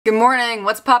Good morning,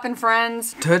 what's poppin'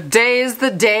 friends? Today's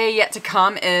the day, yet to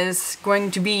come is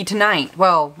going to be tonight.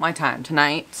 Well, my time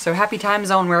tonight, so happy time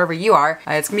zone wherever you are.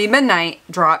 It's gonna be midnight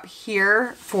drop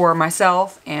here for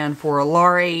myself and for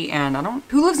Laurie and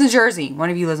who lives in Jersey?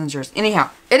 One of you lives in Jersey. Anyhow,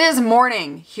 it is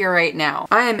morning here right now.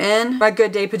 I am in my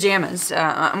good day pajamas.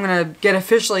 I'm gonna get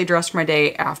officially dressed for my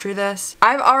day after this.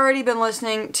 I've already been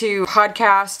listening to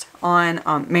podcasts on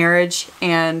marriage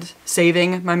and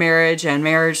saving my marriage and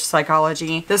marriage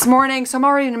psychology this morning, so I'm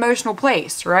already in an emotional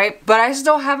place, right? But I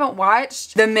still haven't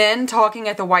watched the men talking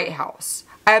at the White House.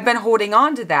 I've been holding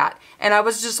on to that, and I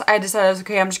decided I was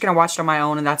okay, I'm just gonna watch it on my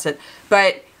own and that's it.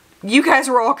 But you guys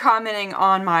were all commenting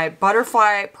on my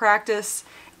butterfly practice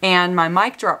and my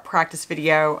mic drop practice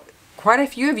video. Quite a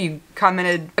few of you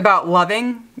commented about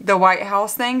loving the White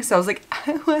House thing, so I was like,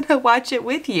 I want to watch it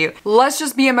with you. Let's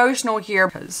just be emotional here,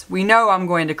 because we know I'm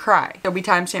going to cry. There'll be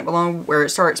timestamp below where it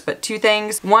starts, but two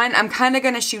things. One, I'm kind of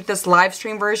going to shoot this live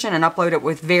stream version and upload it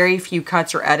with very few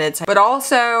cuts or edits, but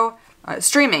also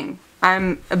streaming.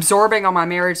 I'm absorbing on my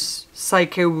marriage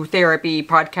psychotherapy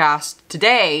podcast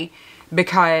today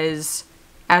because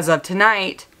as of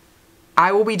tonight,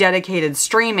 I will be dedicated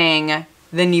streaming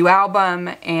the new album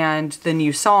and the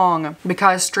new song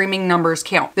because streaming numbers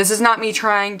count. This is not me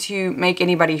trying to make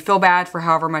anybody feel bad for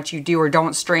however much you do or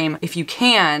don't stream. If you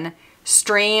can,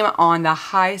 stream on the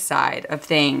high side of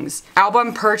things.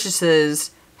 Album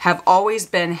purchases have always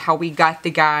been how we got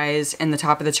the guys in the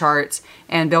top of the charts,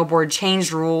 and Billboard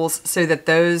changed rules so that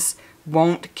those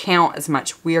won't count as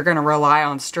much. We are going to rely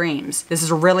on streams. This is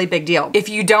a really big deal. If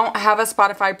you don't have a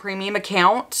Spotify premium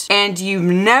account and you've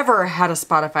never had a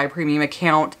Spotify premium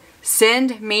account,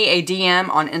 send me a DM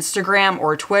on Instagram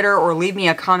or Twitter or leave me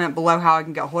a comment below how I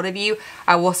can get a hold of you.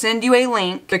 I will send you a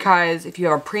link because if you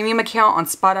have a premium account on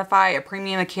Spotify, a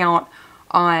premium account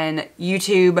on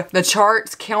YouTube, the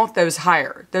charts count those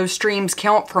higher. Those streams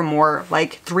count for more,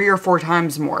 like 3 or 4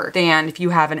 times more than if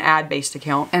you have an ad-based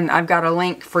account. And I've got a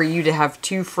link for you to have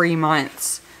 2 free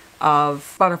months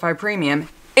of Spotify Premium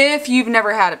if you've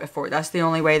never had it before. That's the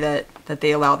only way that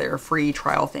they allow their free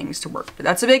trial things to work. But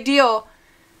that's a big deal.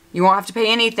 You won't have to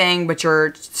pay anything, but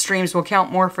your streams will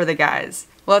count more for the guys.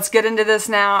 Let's get into this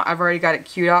now. I've already got it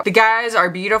queued up. The guys are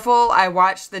beautiful. I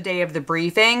watched the day of the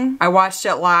briefing. I watched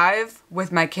it live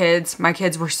with my kids. My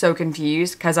kids were so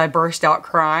confused because I burst out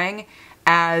crying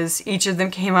as each of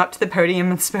them came up to the podium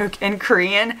and spoke in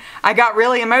Korean. I got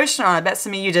really emotional. I bet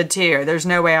some of you did too. There's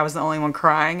no way I was the only one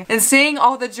crying. And seeing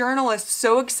all the journalists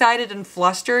so excited and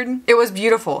flustered, it was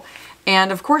beautiful.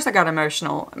 And of course I got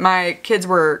emotional. My kids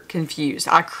were confused.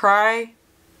 I cry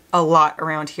a lot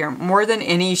around here, more than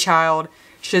any child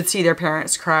should see their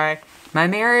parents cry. My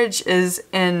marriage is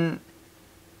in,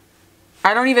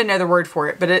 I don't even know the word for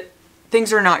it, but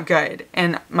things are not good.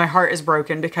 And my heart is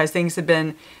broken because things have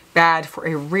been bad for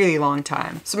a really long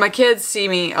time. So my kids see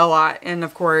me a lot, and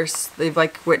of course they've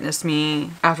like witnessed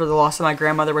me after the loss of my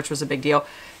grandmother, which was a big deal.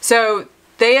 So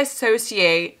they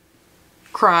associate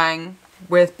crying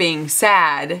with being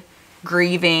sad,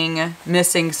 grieving,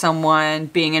 missing someone,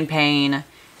 being in pain.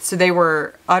 So they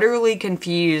were utterly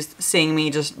confused seeing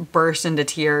me just burst into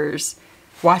tears,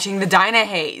 watching the Dyna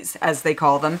Haze, as they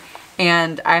call them.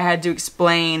 And I had to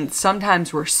explain,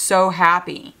 sometimes we're so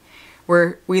happy.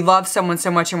 We love someone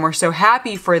so much and we're so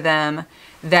happy for them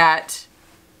that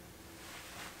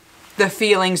the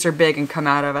feelings are big and come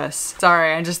out of us.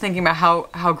 Sorry, I'm just thinking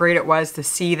about how great it was to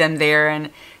see them there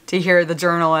and to hear the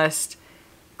journalist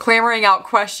clamoring out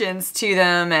questions to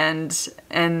them and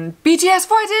BTS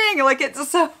fighting, like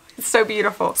it's so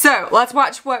beautiful. So let's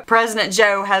watch what President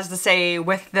Joe has to say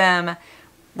with them.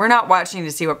 We're not watching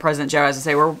to see what President Joe has to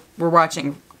say. We're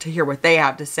watching to hear what they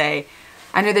have to say.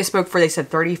 I know they spoke for, they said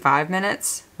 35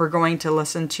 minutes. We're going to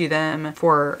listen to them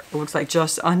for, it looks like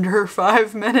just under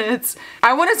 5 minutes.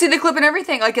 I want to see the clip and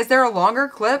everything. Like, is there a longer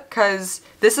clip? Because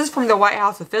this is from the White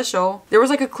House official. There was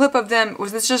like a clip of them,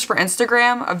 was this just for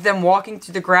Instagram? Of them walking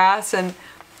through the grass and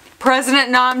President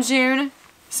Namjoon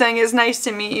saying it's nice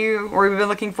to meet you, or we've been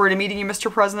looking forward to meeting you, Mr.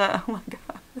 President. Oh my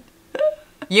God.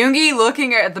 Yoongi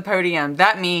looking at the podium.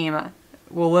 That meme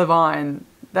will live on.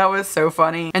 That was so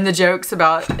funny. And the jokes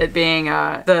about it being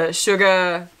the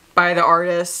Suga by the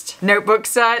artist notebook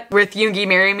set with Yoongi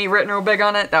Marry Me written real big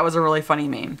on it. That was a really funny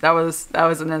meme. That was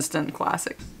an instant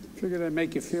classic. Figured I'd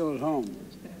make you feel at home.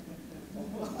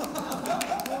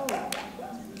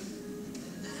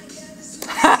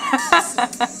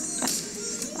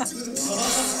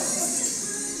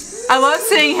 I love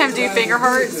seeing him do finger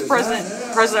hearts, President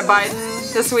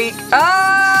Biden this week.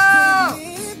 Oh!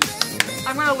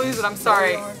 I'm gonna lose it, I'm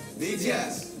sorry.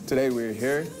 BTS. Today we're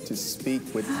here to speak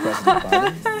with President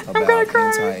Biden about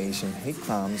anti-Asian hate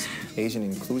crimes, Asian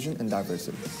inclusion, and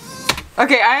diversity.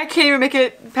 Okay, I can't even make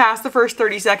it past the first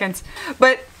 30 seconds.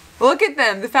 But look at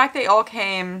them. The fact they all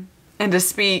came in to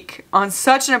speak on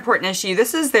such an important issue.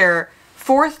 This is their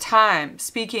 4th time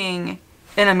speaking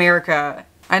in America.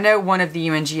 I know one of the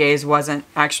UNGAs wasn't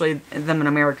actually them in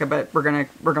America, but we're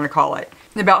gonna call it.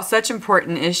 About such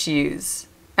important issues.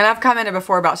 And I've commented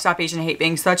before about Stop Asian Hate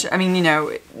being such, I mean, you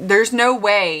know, there's no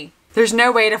way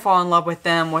to fall in love with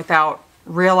them without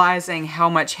realizing how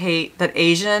much hate that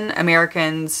Asian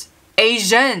Americans,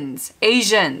 Asians,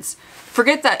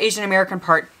 forget the Asian American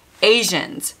part,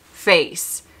 Asians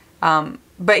face.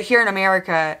 But here in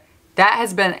America, that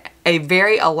has been a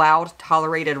very allowed,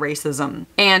 tolerated racism.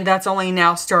 And that's only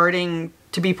now starting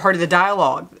to be part of the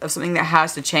dialogue of something that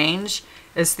has to change.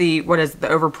 It's the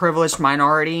overprivileged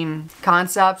minority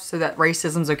concept, so that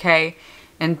racism's okay,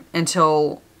 and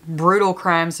until brutal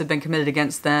crimes have been committed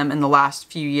against them in the last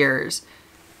few years.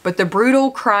 But the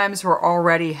brutal crimes were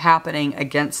already happening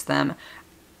against them.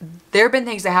 There have been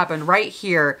things that happened right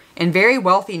here in very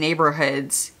wealthy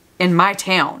neighborhoods in my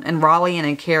town, in Raleigh and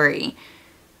in Cary,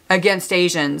 against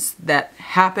Asians that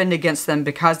happened against them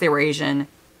because they were Asian.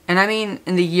 And I mean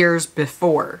in the years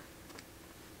before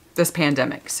this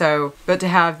pandemic. So, but to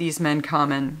have these men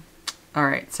come and,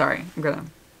 alright, sorry, I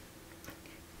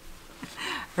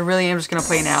really am just gonna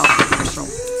play now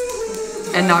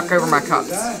and knock over my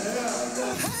cups.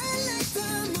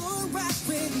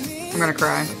 I'm gonna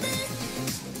cry.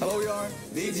 Hello, we are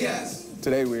BTS.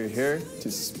 Today we're here to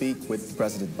speak with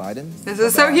President Biden. This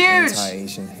is so huge!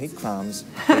 Anti-Asian hate crimes,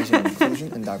 Asian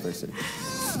inclusion, and diversity.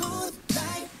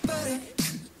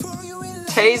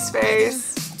 Tay's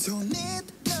face.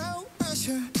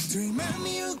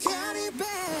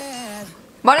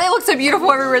 Why do they look so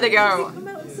beautiful everywhere they go?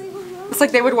 It's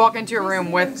like they would walk into a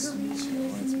room with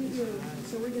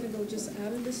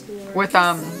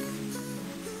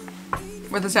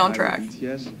a soundtrack.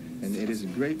 BTS, and it is a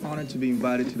great honor to be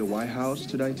invited to the White House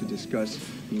today to discuss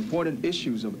the important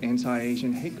issues of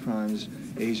anti-Asian hate crimes,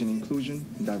 Asian inclusion,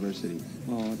 and diversity.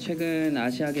 최근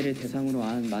아시아계를 대상으로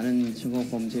한 많은 증오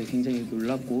범죄에 굉장히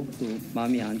놀랍고 또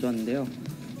마음이 안 좋았는데요.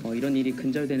 이런 일이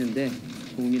근절되는데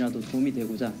도움이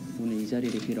되고자 오늘 이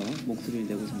자리를 빌어 목소리를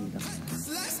내고자 합니다.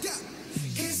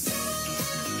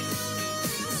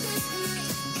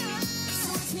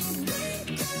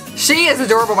 She is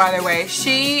adorable, by the way.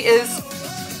 She is.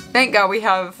 Thank God we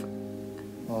have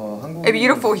a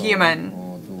beautiful human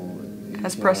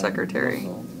as press secretary.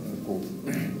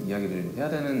 이야기를 해야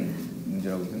되는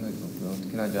문제라고 생각이 들었고요.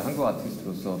 특히나 이제 한국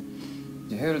아티스트로서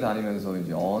이제 해외를 다니면서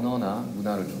이제 언어나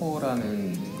문화를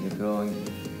초월하는 그런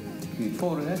그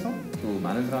초월을 해서 또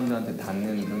많은 사람들한테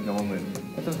닿는 그런 경험을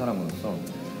했던 사람으로서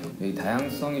이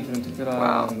다양성이 주는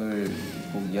특별함을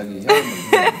꼭 이야기해야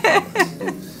되는 또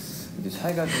이제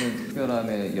차이가 주는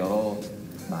특별함의 여러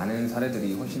많은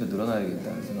사례들이 훨씬 더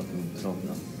늘어나야겠다는 생각도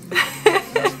들었고요.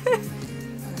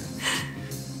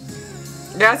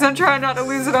 Guys, I'm trying not to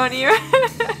lose it on you.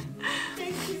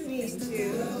 Nice to meet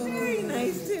you. Very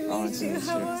nice to meet you.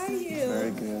 How are you?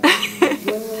 Very good.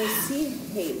 When we see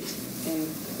hate and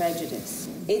prejudice,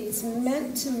 it's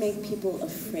meant to make people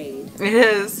afraid. It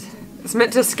is. It's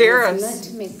meant to scare us. It's meant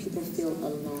to make people feel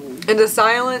alone. Into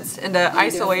silence, into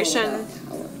isolation.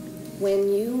 When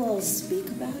you all speak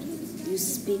about it, you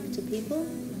speak to people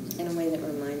in a way that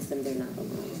reminds them they're not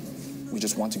alone. We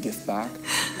just want to give back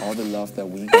all the love that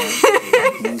we got,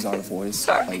 use our voice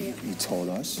like you told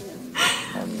us.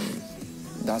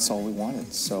 That's all we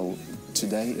wanted. So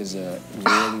today is a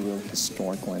really, really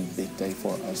historical and big day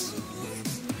for us.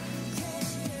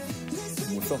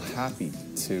 We feel happy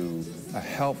to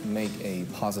help make a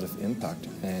positive impact,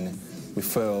 and we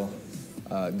feel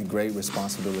the great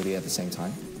responsibility at the same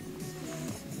time.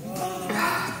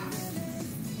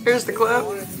 Here's the clip.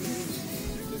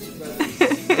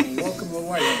 Welcome to the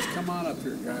White House. Come on up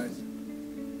here, guys.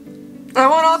 I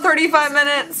want all 35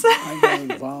 minutes. I got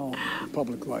involved in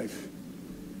public life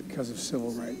because of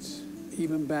civil rights.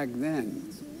 Even back then,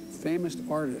 famous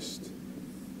artists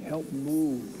help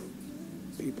move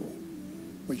people.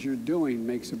 What you're doing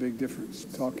makes a big difference.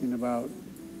 Talking about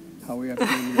how we have to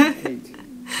eliminate hate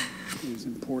is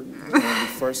important. When we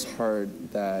first heard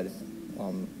that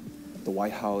the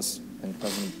White House and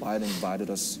President Biden invited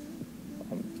us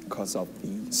because of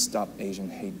the Stop Asian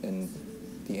Hate and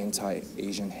the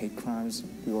anti-Asian hate crimes,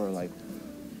 we were like,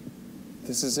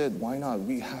 this is it, why not?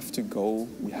 We have to go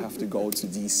to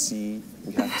DC,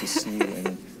 we have to see you,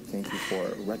 and thank you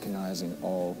for recognizing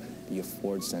all the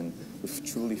efforts, and we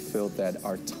truly feel that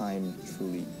our time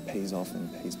truly pays off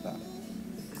and pays back.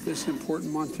 This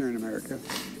important month here in America,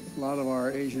 A lot of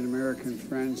our Asian American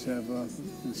friends have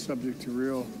been subject to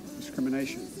real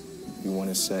discrimination. We want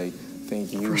to say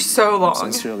thank you For so long.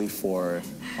 sincerely for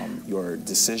your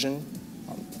decision,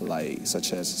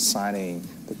 such as signing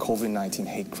the COVID-19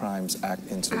 Hate Crimes Act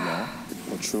into law.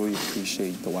 We truly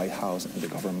appreciate the White House and the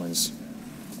government's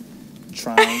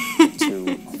trying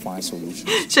to find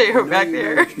solutions. J-Hope back You know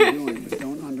there. what you're doing, but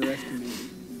don't underestimate it.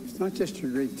 It's not just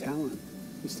your great talent,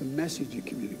 it's the message you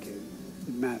communicate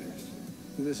that matters.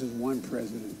 And this is one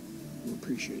president who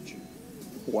appreciates you.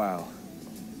 Wow.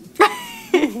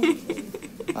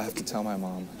 I have to tell my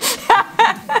mom.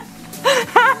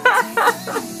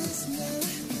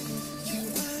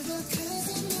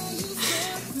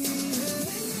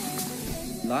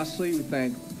 Lastly, we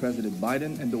thank President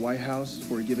Biden and the White House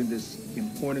for giving this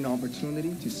important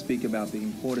opportunity to speak about the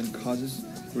important causes,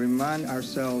 remind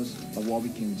ourselves of what we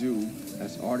can do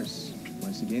as artists.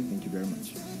 Once again, thank you very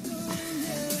much.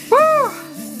 Woo!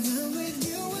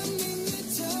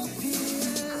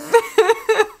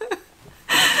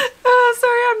 Oh,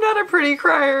 sorry, I'm not a pretty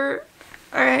crier.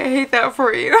 I hate that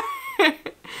for you.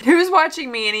 Who's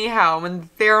watching me anyhow when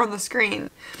they're on the screen?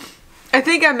 I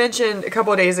think I mentioned a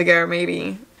couple of days ago,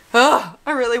 maybe. Ugh,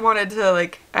 I really wanted to,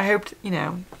 like, I hoped, you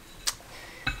know.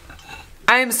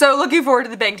 I am so looking forward to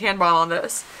the Bangtan ball on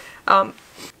this.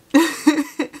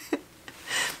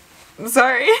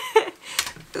 Sorry.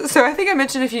 So I think I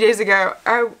mentioned a few days ago,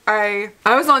 I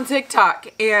was on TikTok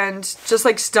and just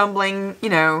like stumbling, you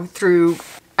know, through,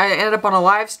 I ended up on a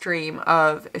live stream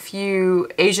of a few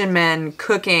Asian men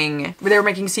cooking. They were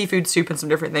making seafood soup and some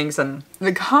different things, and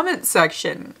the comment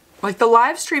section, like the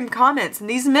live stream comments, and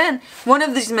these men, one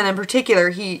of these men in particular,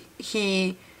 he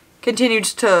continued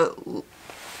to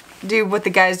do what the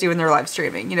guys do when they're live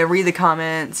streaming. You know, read the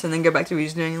comments and then go back to what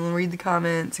he's doing and then read the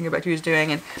comments and go back to what he's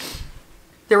doing. And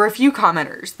there were a few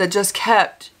commenters that just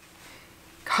kept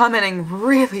commenting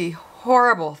really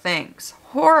horrible things.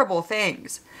 Horrible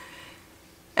things.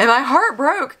 And my heart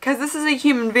broke because this is a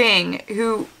human being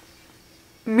who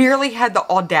merely had the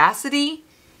audacity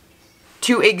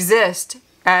to exist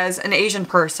as an Asian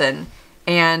person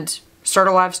and start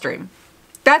a live stream.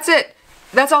 That's it.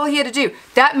 That's all he had to do.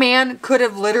 That man could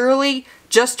have literally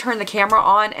just turned the camera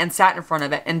on and sat in front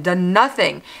of it and done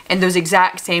nothing. And those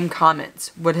exact same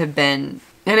comments would have been,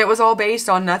 and it was all based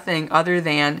on nothing other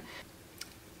than,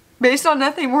 based on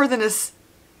nothing more than his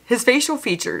facial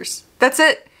features. That's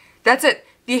it. That's it.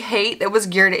 The hate that was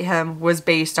geared at him was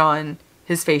based on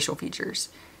his facial features.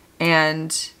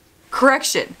 And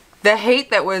correction, the hate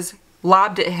that was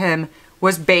lobbed at him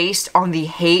was based on the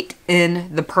hate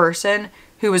in the person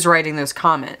who was writing those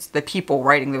comments, the people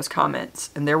writing those comments.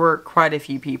 And there were quite a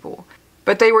few people.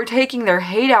 But they were taking their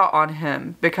hate out on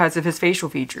him because of his facial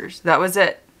features. That was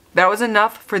it. That was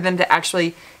enough for them to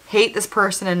actually hate this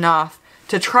person enough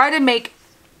to try to make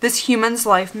this human's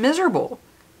life miserable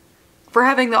for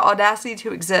having the audacity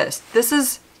to exist. This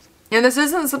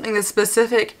isn't something that's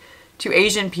specific to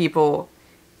Asian people.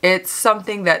 It's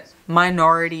something that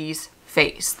minorities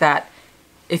face. That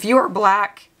if you are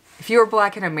black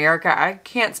in America, I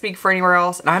can't speak for anywhere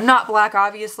else, and I'm not black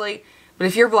obviously, but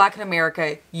if you're black in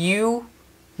America, you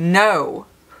know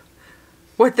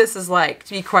what this is like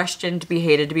to be questioned, to be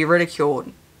hated, to be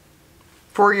ridiculed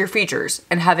for your features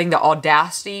and having the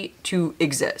audacity to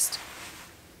exist.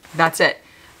 That's it.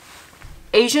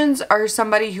 Asians are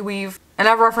somebody who and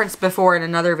I've referenced before in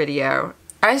another video,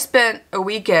 I spent a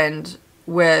weekend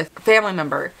with a family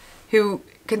member who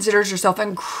considers herself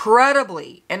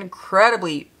incredibly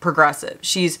progressive.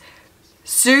 She's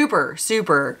super,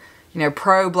 you know,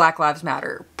 pro Black Lives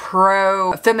Matter,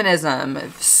 pro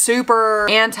feminism, super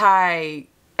anti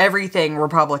everything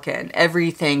Republican,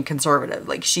 everything conservative.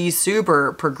 Like, she's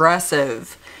super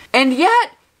progressive. And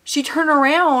yet she turned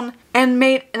around and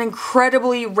made an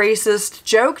incredibly racist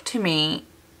joke to me,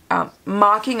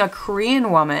 mocking a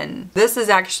Korean woman. This is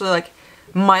actually like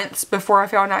months before I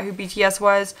found out who BTS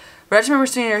was. But I just remember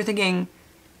sitting there thinking,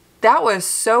 that was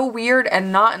so weird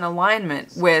and not in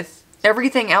alignment with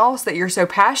everything else that you're so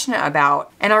passionate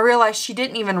about. And I realized she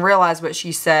didn't even realize what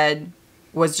she said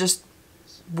was just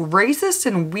racist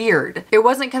and weird. It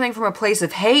wasn't coming from a place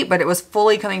of hate, but it was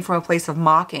fully coming from a place of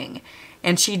mocking.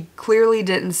 And she clearly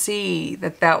didn't see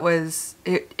that was,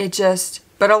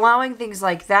 but allowing things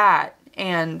like that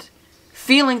and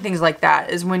feeling things like that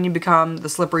is when you become the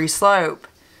slippery slope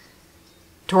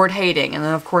toward hating. And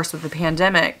then of course with the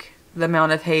pandemic, the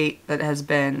amount of hate that has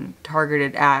been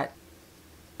targeted at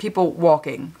people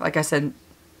walking, like I said,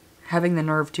 having the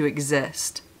nerve to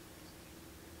exist.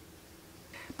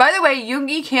 By the way,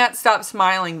 Yoongi can't stop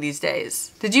smiling these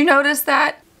days. Did you notice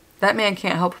that? That man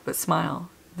can't help but smile.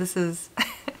 This is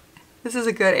This is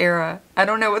a good era. I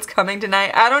don't know what's coming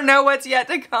tonight. I don't know what's yet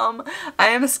to come. I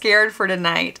am scared for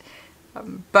tonight.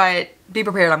 But be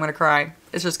prepared, I'm gonna cry.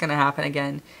 It's just gonna happen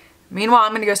again. Meanwhile,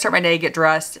 I'm gonna go start my day, get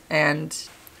dressed, and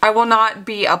I will not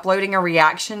be uploading a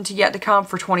reaction to Yet to Come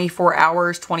for 24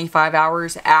 hours, 25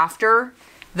 hours after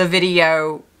the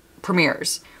video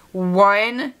premieres.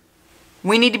 One,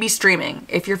 we need to be streaming.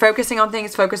 If you're focusing on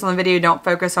things, focus on the video. Don't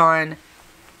focus on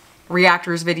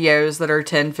Reactors videos that are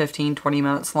 10, 15, 20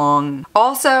 minutes long.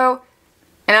 Also,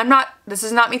 and this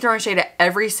is not me throwing shade at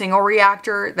every single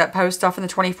reactor that posts stuff in the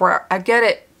 24 hour. I get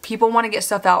it. People want to get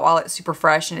stuff out while it's super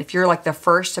fresh. And if you're like the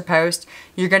first to post,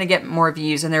 you're going to get more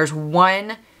views. And there's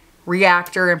one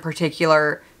reactor in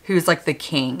particular who's like the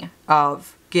king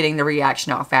of getting the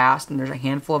reaction out fast. And there's a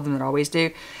handful of them that always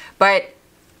do. But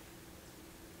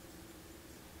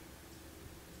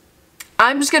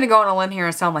I'm just going to go on a limb here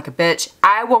and sound like a bitch.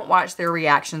 I won't watch their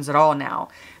reactions at all now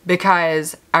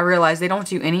because I realize they don't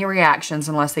do any reactions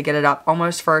unless they get it up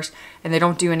almost first, and they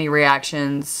don't do any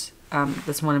reactions.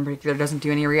 This one in particular doesn't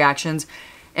do any reactions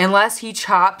unless he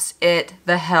chops it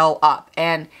the hell up.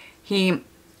 And he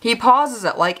pauses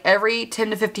it like every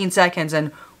 10 to 15 seconds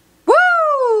and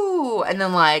woo! And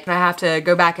then like I have to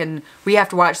go back and we have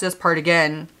to watch this part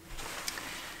again.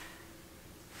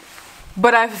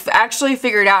 But I've actually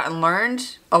figured out and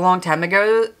learned a long time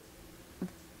ago,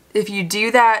 if you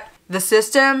do that, the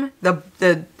system,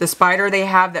 the spider they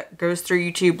have that goes through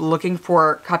YouTube looking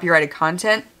for copyrighted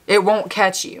content, it won't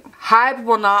catch you. Hybe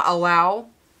will not allow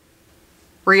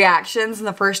reactions in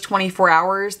the first 24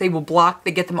 hours. They will block,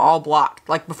 they get them all blocked.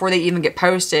 Like before they even get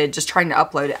posted, just trying to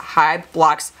upload it. Hybe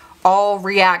blocks all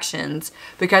reactions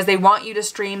because they want you to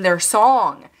stream their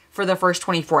song for the first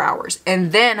 24 hours.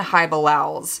 And then Hybe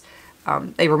allows...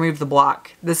 they remove the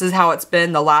block. This is how it's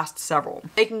been the last several.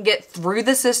 They can get through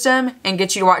the system and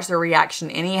get you to watch their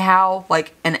reaction anyhow,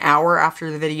 like an hour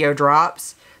after the video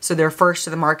drops. So they're first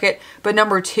to the market. But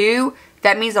number two,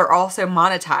 that means they're also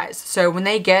monetized. So when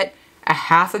they get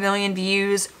 500,000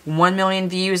 views, 1 million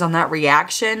views on that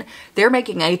reaction, they're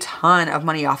making a ton of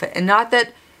money off it. And not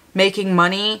that making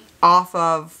money off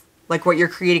of like what you're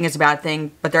creating is a bad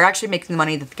thing, but they're actually making the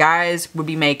money that the guys would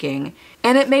be making.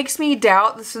 And it makes me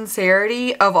doubt the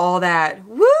sincerity of all that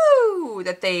woo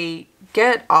that they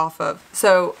get off of.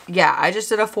 So yeah, I just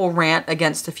did a full rant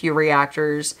against a few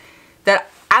reactors that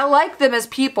I like them as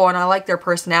people and I like their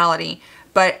personality,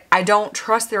 but I don't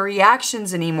trust their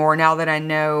reactions anymore now that I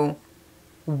know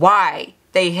why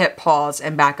they hit pause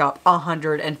and back up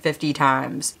 150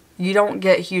 times. You don't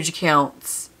get huge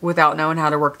accounts without knowing how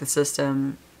to work the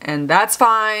system. And that's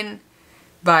fine,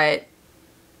 but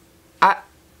I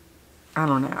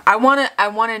don't know. I want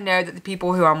to know that the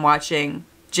people who I'm watching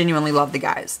genuinely love the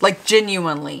guys. Like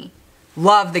genuinely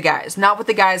love the guys. Not what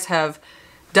the guys have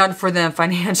done for them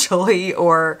financially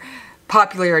or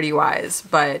popularity wise,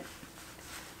 but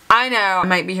I know I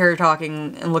might be here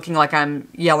talking and looking like I'm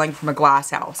yelling from a glass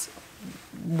house.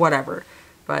 Whatever.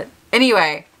 But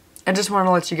anyway, I just want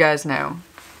to let you guys know.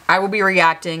 I will be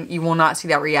reacting. You will not see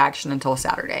that reaction until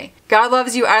Saturday. God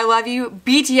loves you. I love you.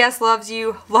 BTS loves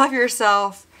you. Love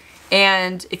yourself.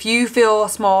 And if you feel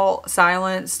small,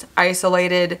 silenced,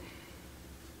 isolated,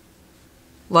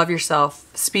 love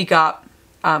yourself. Speak up.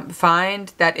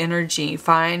 Find that energy.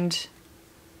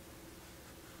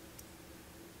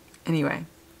 Anyway,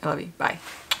 I love you. Bye.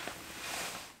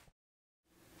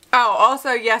 Oh,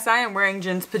 also, yes, I am wearing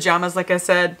Jin's pajamas, like I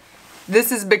said.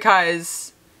 This is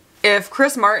because... if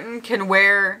Chris Martin can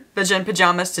wear the Jin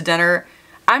pajamas to dinner,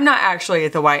 I'm not actually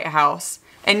at the White House.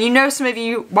 And you know some of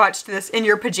you watched this in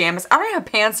your pajamas. I don't have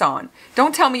pants on.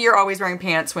 Don't tell me you're always wearing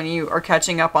pants when you are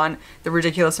catching up on the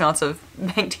ridiculous amounts of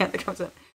bank tan that comes in.